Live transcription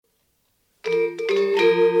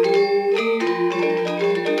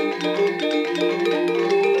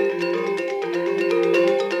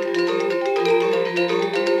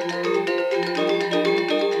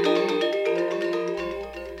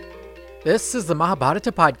This is the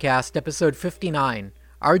Mahabharata Podcast, episode 59,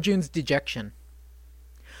 Arjun's Dejection.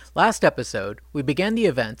 Last episode, we began the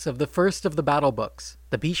events of the first of the battle books,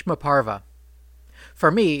 the Bhishma Parva.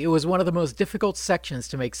 For me, it was one of the most difficult sections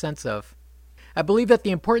to make sense of. I believe that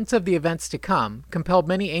the importance of the events to come compelled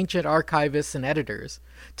many ancient archivists and editors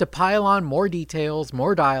to pile on more details,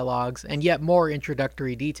 more dialogues, and yet more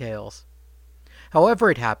introductory details. However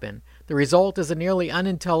it happened, the result is a nearly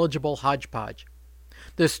unintelligible hodgepodge.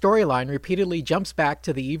 The storyline repeatedly jumps back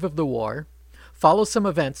to the eve of the war, follows some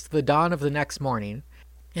events to the dawn of the next morning,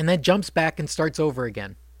 and then jumps back and starts over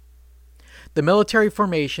again. The military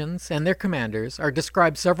formations and their commanders are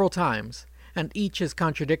described several times, and each is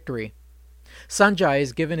contradictory. Sanjay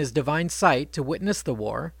is given his divine sight to witness the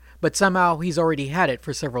war, but somehow he's already had it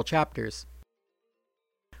for several chapters.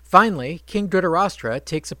 Finally, King Dhritarashtra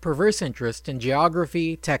takes a perverse interest in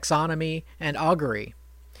geography, taxonomy, and augury,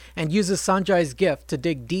 and uses Sanjay's gift to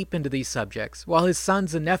dig deep into these subjects, while his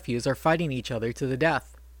sons and nephews are fighting each other to the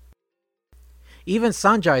death. Even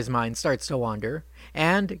Sanjay's mind starts to wander,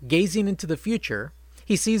 and, gazing into the future,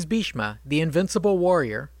 he sees Bhishma, the invincible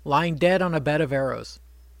warrior, lying dead on a bed of arrows.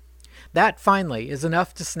 That, finally, is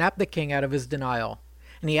enough to snap the king out of his denial,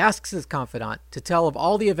 and he asks his confidant to tell of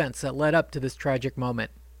all the events that led up to this tragic moment.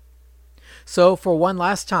 So, for one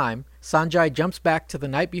last time, Sanjay jumps back to the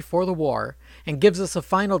night before the war and gives us a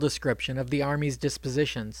final description of the army's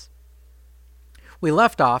dispositions. We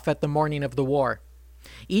left off at the morning of the war.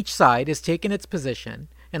 Each side has taken its position,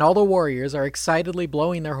 and all the warriors are excitedly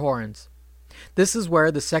blowing their horns. This is where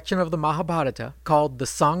the section of the Mahabharata called the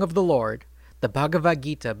Song of the Lord, the Bhagavad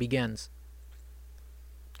Gita, begins.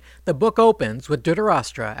 The book opens with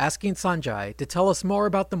Dhritarashtra asking Sanjay to tell us more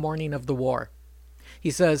about the morning of the war.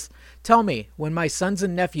 He says, "Tell me, when my sons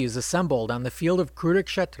and nephews assembled on the field of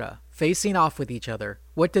Kurukshetra, facing off with each other,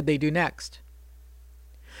 what did they do next?"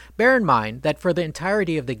 Bear in mind that for the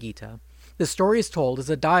entirety of the Gita, the story is told as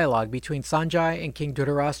a dialogue between Sanjay and King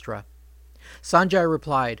Dhritarashtra. Sanjay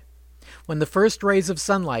replied, "When the first rays of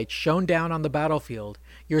sunlight shone down on the battlefield,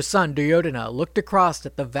 your son Duryodhana looked across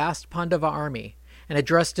at the vast Pandava army and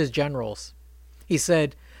addressed his generals. He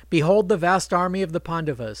said, 'Behold the vast army of the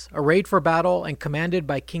Pandavas, arrayed for battle and commanded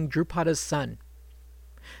by King Drupada's son.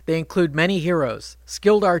 They include many heroes,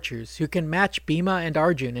 skilled archers who can match Bhima and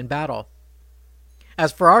Arjun in battle.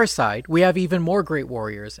 As for our side, we have even more great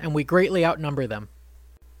warriors, and we greatly outnumber them.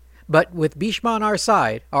 But with Bhishma on our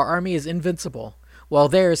side, our army is invincible, while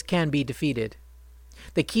theirs can be defeated.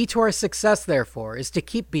 The key to our success, therefore, is to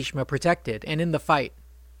keep Bhishma protected and in the fight.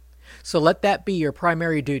 So let that be your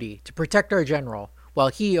primary duty, to protect our general, while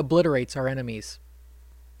he obliterates our enemies.'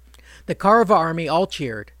 The Kaurava army all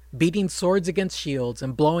cheered, beating swords against shields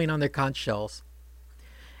and blowing on their conch shells.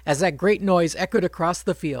 As that great noise echoed across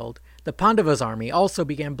the field, the Pandavas' army also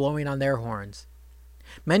began blowing on their horns.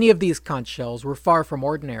 Many of these conch shells were far from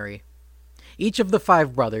ordinary. Each of the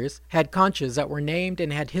 5 brothers had conches that were named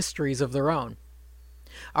and had histories of their own.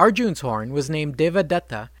 Arjun's horn was named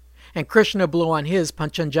Devadatta, and Krishna blew on his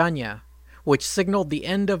Panchanjanya, which signaled the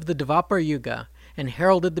end of the Dvapara Yuga and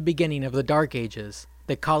heralded the beginning of the Dark Ages,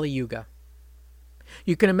 the Kali Yuga.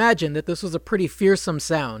 You can imagine that this was a pretty fearsome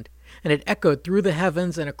sound, and it echoed through the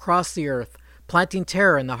heavens and across the earth, planting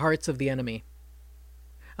terror in the hearts of the enemy.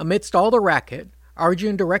 Amidst all the racket,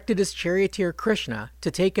 Arjun directed his charioteer Krishna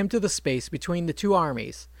to take him to the space between the 2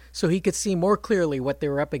 armies, so he could see more clearly what they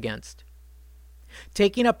were up against.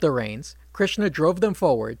 Taking up the reins, Krishna drove them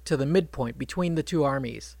forward to the midpoint between the 2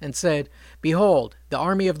 armies, and said, 'Behold, the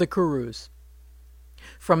army of the Kurus.'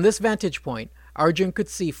 From this vantage point, Arjun could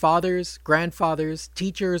see fathers, grandfathers,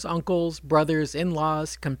 teachers, uncles, brothers,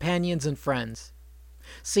 in-laws, companions, and friends.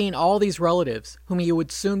 Seeing all these relatives, whom he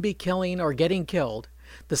would soon be killing or getting killed,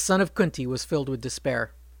 the son of Kunti was filled with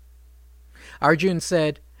despair. Arjun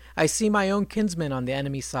said, 'I see my own kinsmen on the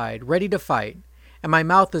enemy side, ready to fight, and my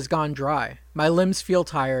mouth has gone dry, my limbs feel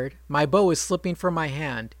tired, my bow is slipping from my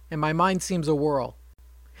hand, and my mind seems a whirl.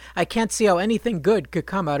 I can't see how anything good could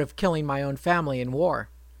come out of killing my own family in war.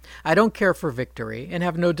 I don't care for victory, and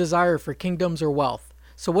have no desire for kingdoms or wealth,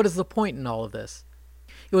 so what is the point in all of this?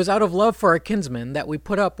 It was out of love for our kinsmen that we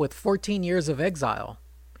put up with 14 years of exile,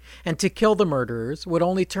 and to kill the murderers would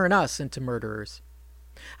only turn us into murderers.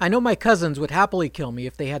 I know my cousins would happily kill me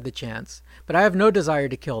if they had the chance, but I have no desire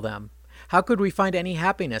to kill them. How could we find any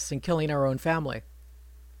happiness in killing our own family?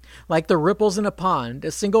 Like the ripples in a pond,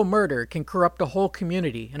 a single murder can corrupt a whole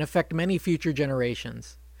community and affect many future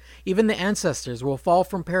generations. Even the ancestors will fall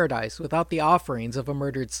from paradise without the offerings of a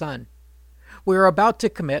murdered son. We are about to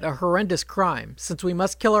commit a horrendous crime, since we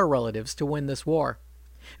must kill our relatives to win this war.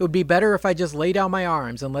 It would be better if I just lay down my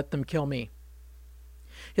arms and let them kill me."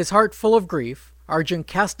 His heart full of grief, Arjun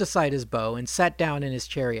cast aside his bow and sat down in his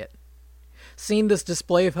chariot. Seeing this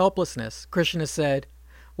display of helplessness, Krishna said,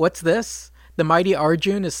 "What's this? The mighty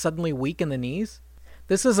Arjun is suddenly weak in the knees?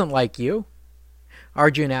 This isn't like you."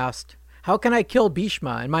 Arjun asked, "How can I kill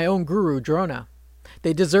Bhishma and my own guru Drona?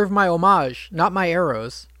 They deserve my homage, not my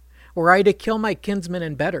arrows. Were I to kill my kinsmen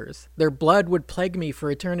and betters, their blood would plague me for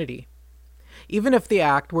eternity. Even if the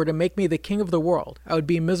act were to make me the king of the world, I would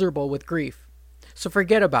be miserable with grief. So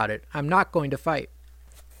forget about it. I'm not going to fight."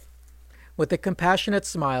 With a compassionate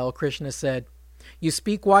smile, Krishna said, "You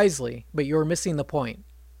speak wisely, but you are missing the point.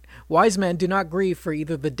 Wise men do not grieve for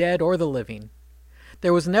either the dead or the living.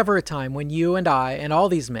 There was never a time when you and I and all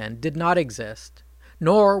these men did not exist,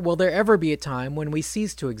 nor will there ever be a time when we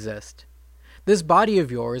cease to exist. This body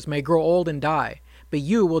of yours may grow old and die, but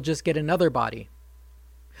you will just get another body.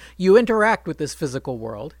 You interact with this physical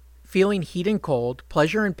world, feeling heat and cold,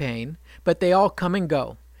 pleasure and pain, but they all come and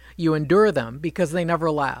go. You endure them because they never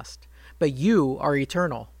last, but you are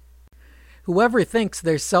eternal. Whoever thinks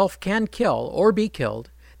their self can kill or be killed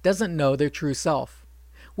doesn't know their true self.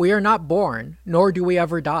 We are not born, nor do we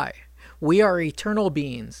ever die. We are eternal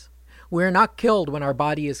beings. We are not killed when our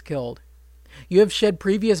body is killed. You have shed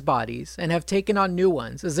previous bodies and have taken on new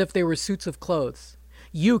ones as if they were suits of clothes.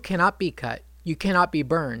 You cannot be cut, you cannot be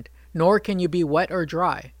burned, nor can you be wet or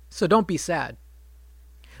dry, so don't be sad.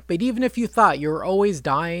 But even if you thought you were always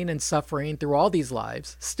dying and suffering through all these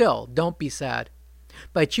lives, still, don't be sad.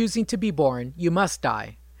 By choosing to be born, you must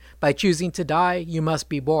die. By choosing to die, you must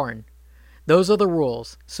be born. Those are the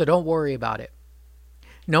rules, so don't worry about it.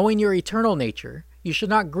 Knowing your eternal nature, you should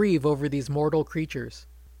not grieve over these mortal creatures.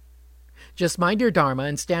 Just mind your dharma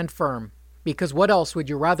and stand firm, because what else would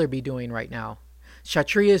you rather be doing right now?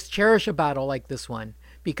 Kshatriyas cherish a battle like this one,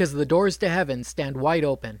 because the doors to heaven stand wide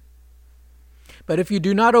open. But if you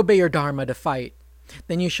do not obey your dharma to fight,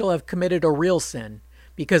 then you shall have committed a real sin,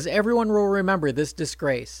 because everyone will remember this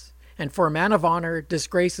disgrace, and for a man of honor,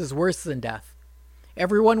 disgrace is worse than death.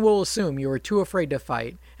 Everyone will assume you are too afraid to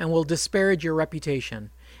fight, and will disparage your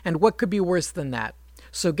reputation, and what could be worse than that?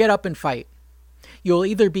 So get up and fight. You'll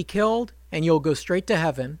either be killed, and you'll go straight to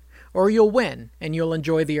heaven, or you'll win, and you'll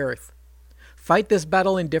enjoy the earth. Fight this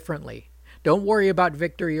battle indifferently. Don't worry about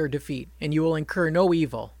victory or defeat, and you will incur no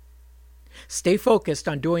evil. Stay focused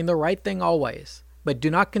on doing the right thing always, but do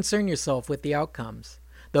not concern yourself with the outcomes.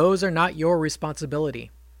 Those are not your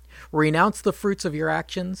responsibility. Renounce the fruits of your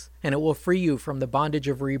actions, and it will free you from the bondage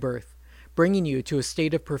of rebirth, bringing you to a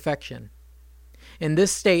state of perfection. In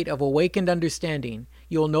this state of awakened understanding,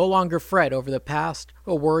 you will no longer fret over the past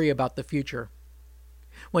or worry about the future.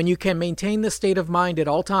 When you can maintain this state of mind at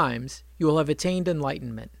all times, you will have attained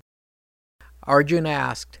enlightenment." Arjuna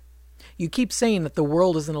asked, "You keep saying that the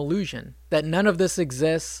world is an illusion, that none of this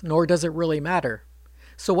exists, nor does it really matter.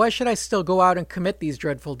 So why should I still go out and commit these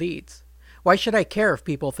dreadful deeds? Why should I care if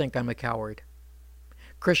people think I'm a coward?"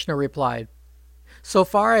 Krishna replied, "So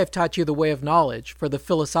far I have taught you the way of knowledge for the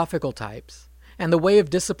philosophical types, and the way of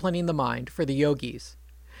disciplining the mind for the yogis.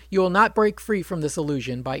 You will not break free from this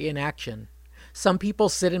illusion by inaction. Some people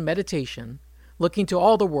sit in meditation, looking to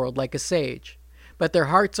all the world like a sage, but their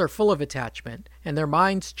hearts are full of attachment, and their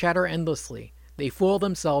minds chatter endlessly. They fool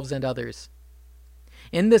themselves and others.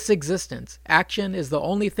 In this existence, action is the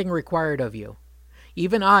only thing required of you.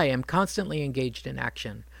 Even I am constantly engaged in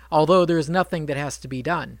action, although there is nothing that has to be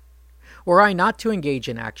done. Were I not to engage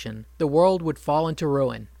in action, the world would fall into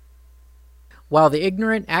ruin. While the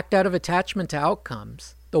ignorant act out of attachment to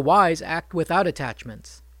outcomes, the wise act without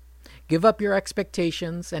attachments. Give up your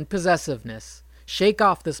expectations and possessiveness, shake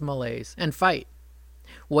off this malaise, and fight.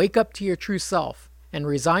 Wake up to your true self, and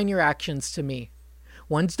resign your actions to me.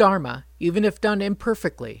 One's dharma, even if done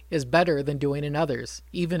imperfectly, is better than doing another's,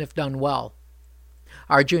 even if done well."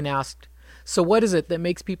 Arjun asked, "So what is it that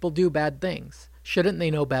makes people do bad things? Shouldn't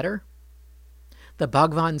they know better?" The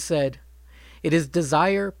Bhagavan said, "It is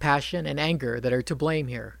desire, passion, and anger that are to blame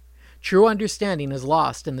here. True understanding is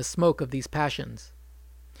lost in the smoke of these passions.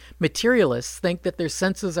 Materialists think that their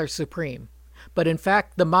senses are supreme, but in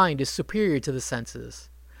fact the mind is superior to the senses.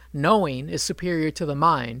 Knowing is superior to the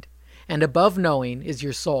mind, and above knowing is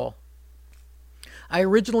your soul." I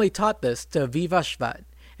originally taught this to Vivashvat,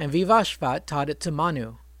 and Vivashvat taught it to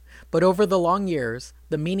Manu, but over the long years,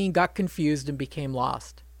 the meaning got confused and became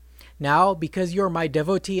lost. Now, because you are my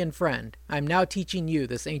devotee and friend, I am now teaching you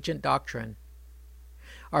this ancient doctrine.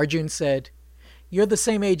 Arjun said, "You're the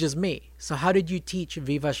same age as me, so how did you teach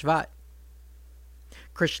Vivashvat?"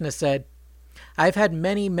 Krishna said, "I've had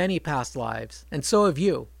many, many past lives, and so have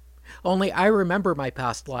you. Only I remember my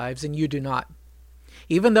past lives, and you do not.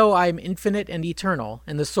 Even though I am infinite and eternal,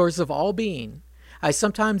 and the source of all being, I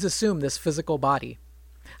sometimes assume this physical body.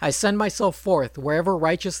 I send myself forth wherever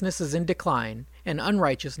righteousness is in decline and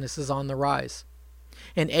unrighteousness is on the rise.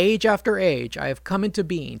 In age after age I have come into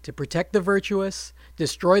being to protect the virtuous,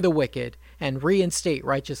 destroy the wicked, and reinstate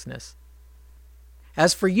righteousness.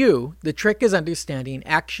 As for you, the trick is understanding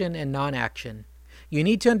action and non-action. You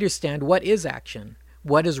need to understand what is action,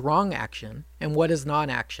 what is wrong action, and what is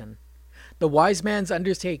non-action. The wise man's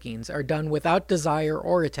undertakings are done without desire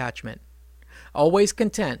or attachment. Always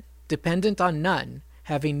content, dependent on none,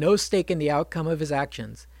 having no stake in the outcome of his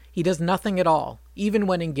actions, he does nothing at all, even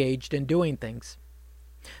when engaged in doing things.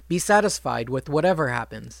 Be satisfied with whatever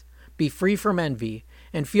happens, be free from envy,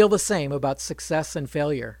 and feel the same about success and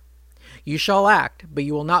failure. You shall act, but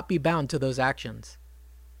you will not be bound to those actions.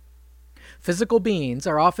 Physical beings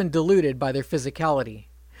are often deluded by their physicality,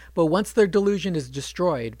 but once their delusion is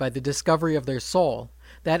destroyed by the discovery of their soul,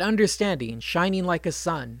 that understanding, shining like a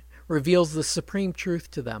sun, reveals the supreme truth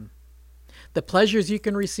to them. The pleasures you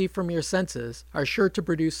can receive from your senses are sure to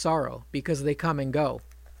produce sorrow, because they come and go.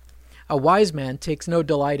 A wise man takes no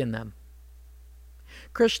delight in them.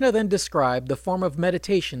 Krishna then described the form of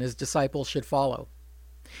meditation his disciples should follow.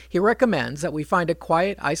 He recommends that we find a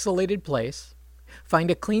quiet, isolated place, find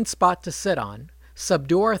a clean spot to sit on,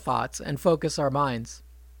 subdue our thoughts, and focus our minds.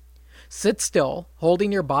 Sit still,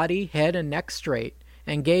 holding your body, head, and neck straight,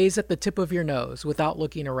 and gaze at the tip of your nose without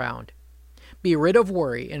looking around. Be rid of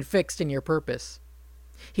worry and fixed in your purpose.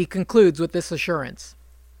 He concludes with this assurance.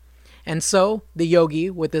 And so, the yogi,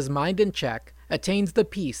 with his mind in check, attains the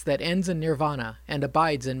peace that ends in nirvana and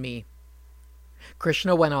abides in me.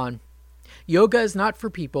 Krishna went on, Yoga is not for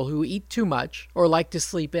people who eat too much or like to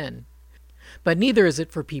sleep in, but neither is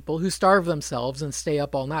it for people who starve themselves and stay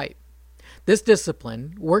up all night. This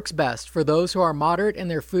discipline works best for those who are moderate in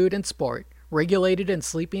their food and sport, regulated in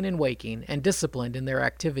sleeping and waking, and disciplined in their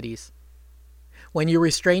activities. When you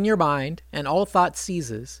restrain your mind and all thought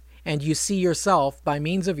ceases, and you see yourself by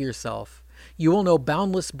means of yourself, you will know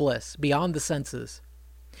boundless bliss beyond the senses.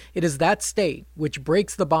 It is that state which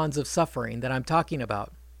breaks the bonds of suffering that I'm talking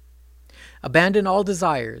about. Abandon all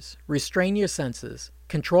desires, restrain your senses,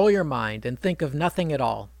 control your mind, and think of nothing at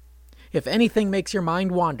all. If anything makes your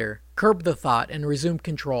mind wander, curb the thought and resume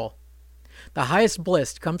control. The highest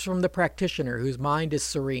bliss comes from the practitioner whose mind is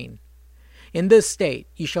serene. In this state,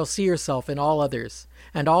 you shall see yourself in all others,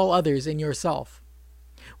 and all others in yourself.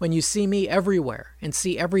 When you see me everywhere and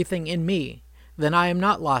see everything in me, then I am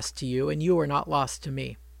not lost to you and you are not lost to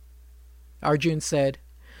me. Arjun said,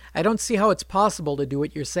 I don't see how it's possible to do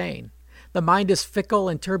what you're saying. The mind is fickle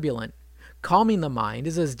and turbulent. Calming the mind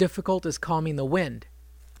is as difficult as calming the wind.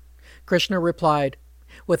 Krishna replied,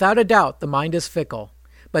 Without a doubt the mind is fickle,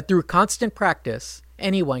 but through constant practice,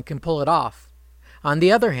 anyone can pull it off. On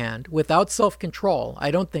the other hand, without self-control,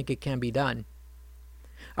 I don't think it can be done.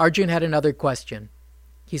 Arjun had another question.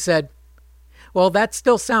 He said, Well, that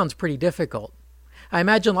still sounds pretty difficult. I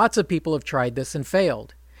imagine lots of people have tried this and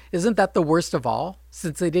failed. Isn't that the worst of all,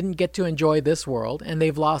 since they didn't get to enjoy this world and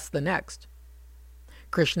they've lost the next?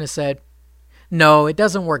 Krishna said, No, it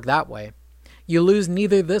doesn't work that way. You lose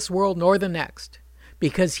neither this world nor the next,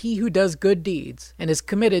 because he who does good deeds and is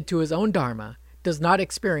committed to his own dharma does not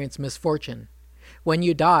experience misfortune. When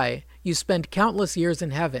you die, you spend countless years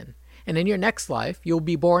in heaven, and in your next life you will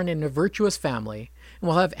be born in a virtuous family and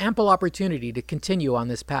will have ample opportunity to continue on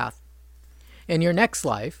this path. In your next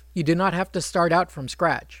life, you do not have to start out from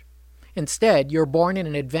scratch. Instead, you're born in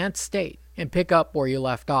an advanced state and pick up where you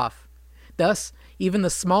left off. Thus, even the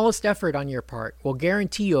smallest effort on your part will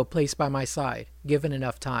guarantee you a place by my side, given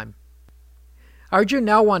enough time. Arjun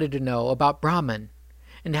now wanted to know about Brahman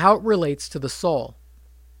and how it relates to the soul.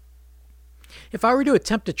 If I were to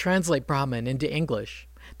attempt to translate Brahman into English,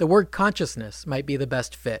 the word consciousness might be the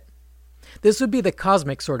best fit. This would be the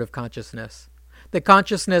cosmic sort of consciousness, the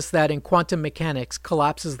consciousness that in quantum mechanics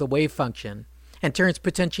collapses the wave function and turns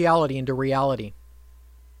potentiality into reality.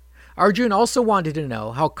 Arjun also wanted to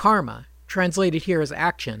know how karma, translated here as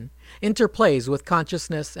action, interplays with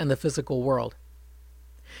consciousness and the physical world.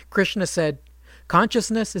 Krishna said,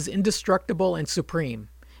 Consciousness is indestructible and supreme.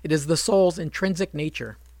 It is the soul's intrinsic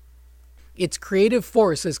nature. Its creative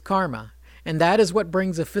force is karma, and that is what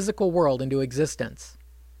brings a physical world into existence.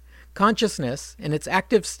 Consciousness, in its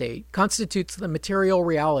active state, constitutes the material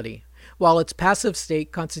reality, while its passive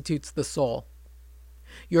state constitutes the soul.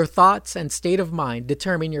 Your thoughts and state of mind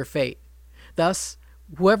determine your fate. Thus,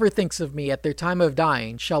 whoever thinks of me at their time of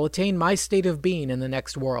dying shall attain my state of being in the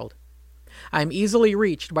next world. I am easily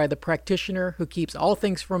reached by the practitioner who keeps all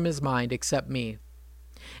things from his mind except me.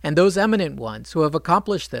 And those eminent ones who have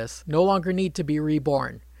accomplished this no longer need to be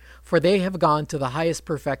reborn, for they have gone to the highest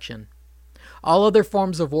perfection. All other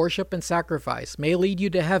forms of worship and sacrifice may lead you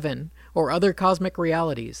to heaven or other cosmic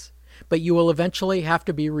realities, but you will eventually have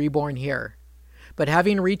to be reborn here. But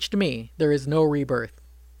having reached me, there is no rebirth.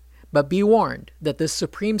 But be warned that this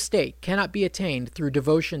supreme state cannot be attained through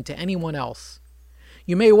devotion to anyone else.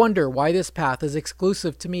 You may wonder why this path is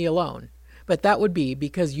exclusive to me alone, but that would be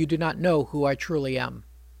because you do not know who I truly am.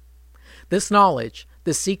 This knowledge,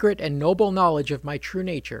 the secret and noble knowledge of my true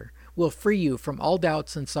nature, will free you from all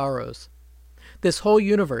doubts and sorrows. This whole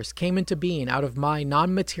universe came into being out of my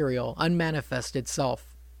non-material, unmanifested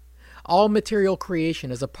self. All material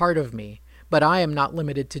creation is a part of me, but I am not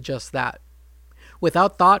limited to just that.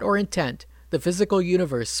 Without thought or intent, the physical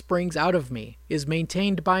universe springs out of me, is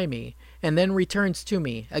maintained by me, and then returns to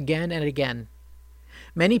me again and again.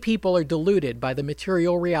 Many people are deluded by the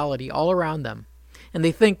material reality all around them, and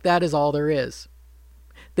they think that is all there is.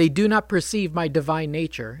 They do not perceive my divine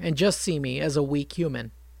nature and just see me as a weak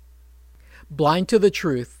human. Blind to the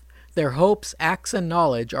truth, their hopes, acts, and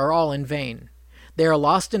knowledge are all in vain. They are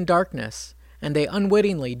lost in darkness, and they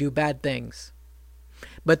unwittingly do bad things.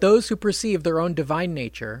 But those who perceive their own divine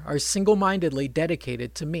nature are single-mindedly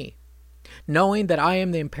dedicated to me, knowing that I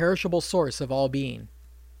am the imperishable source of all being.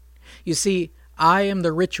 You see, I am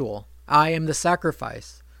the ritual, I am the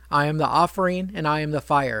sacrifice, I am the offering, and I am the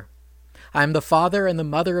fire. I am the father and the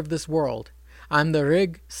mother of this world. I am the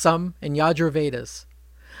Rig, Sum, and Yajurvedas.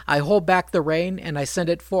 I hold back the rain, and I send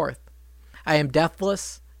it forth. I am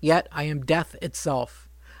deathless, yet I am death itself.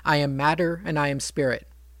 I am matter, and I am spirit.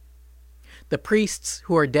 The priests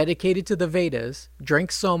who are dedicated to the Vedas,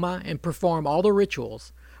 drink soma, and perform all the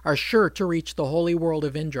rituals, are sure to reach the holy world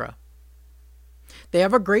of Indra. They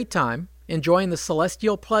have a great time, enjoying the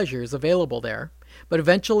celestial pleasures available there, but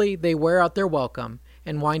eventually they wear out their welcome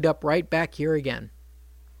and wind up right back here again.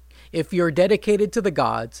 If you're dedicated to the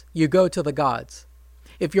gods, you go to the gods.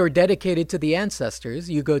 If you're dedicated to the ancestors,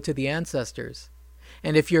 you go to the ancestors.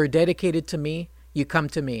 And if you're dedicated to me, you come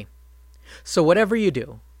to me. So whatever you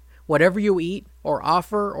do, whatever you eat or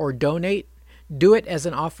offer or donate, do it as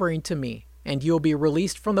an offering to me, and you'll be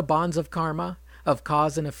released from the bonds of karma, of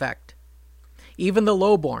cause and effect. Even the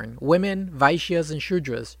lowborn, women, Vaishyas, and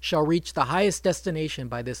Shudras shall reach the highest destination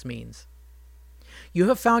by this means. You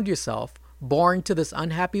have found yourself born to this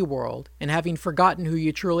unhappy world and having forgotten who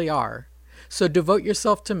you truly are, so devote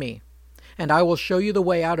yourself to me, and I will show you the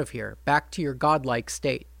way out of here, back to your godlike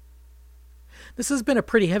state. This has been a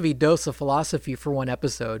pretty heavy dose of philosophy for one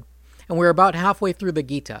episode, and we're about halfway through the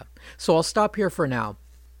Gita, so I'll stop here for now.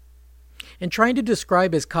 In trying to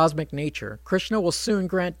describe his cosmic nature, Krishna will soon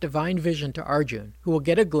grant divine vision to Arjuna, who will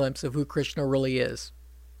get a glimpse of who Krishna really is.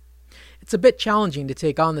 It's a bit challenging to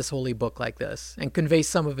take on this holy book like this, and convey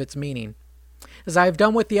some of its meaning. As I have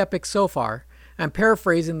done with the epic so far, I'm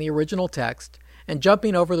paraphrasing the original text, and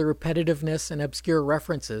jumping over the repetitiveness and obscure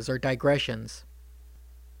references or digressions.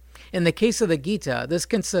 In the case of the Gita, this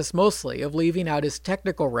consists mostly of leaving out his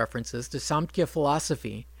technical references to Samkhya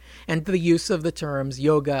philosophy, and the use of the terms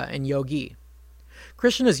yoga and yogi.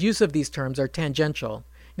 Krishna's use of these terms are tangential,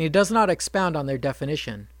 and he does not expound on their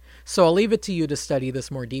definition, so I'll leave it to you to study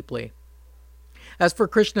this more deeply. As for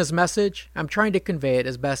Krishna's message, I'm trying to convey it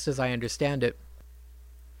as best as I understand it.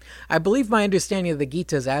 I believe my understanding of the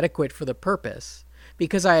Gita is adequate for the purpose,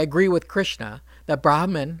 because I agree with Krishna that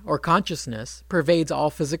Brahman, or consciousness, pervades all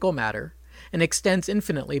physical matter, and extends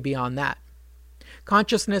infinitely beyond that.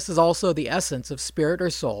 Consciousness is also the essence of spirit or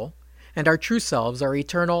soul, and our true selves are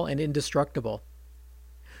eternal and indestructible.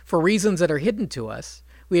 For reasons that are hidden to us,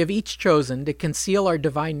 we have each chosen to conceal our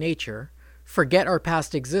divine nature, forget our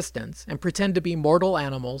past existence, and pretend to be mortal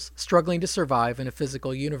animals struggling to survive in a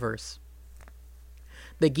physical universe.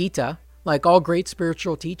 The Gita, like all great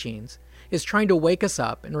spiritual teachings, is trying to wake us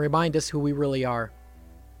up and remind us who we really are.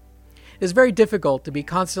 It is very difficult to be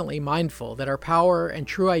constantly mindful that our power and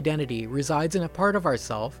true identity resides in a part of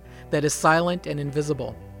ourself that is silent and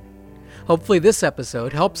invisible. Hopefully this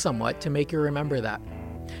episode helps somewhat to make you remember that.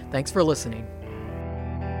 Thanks for listening.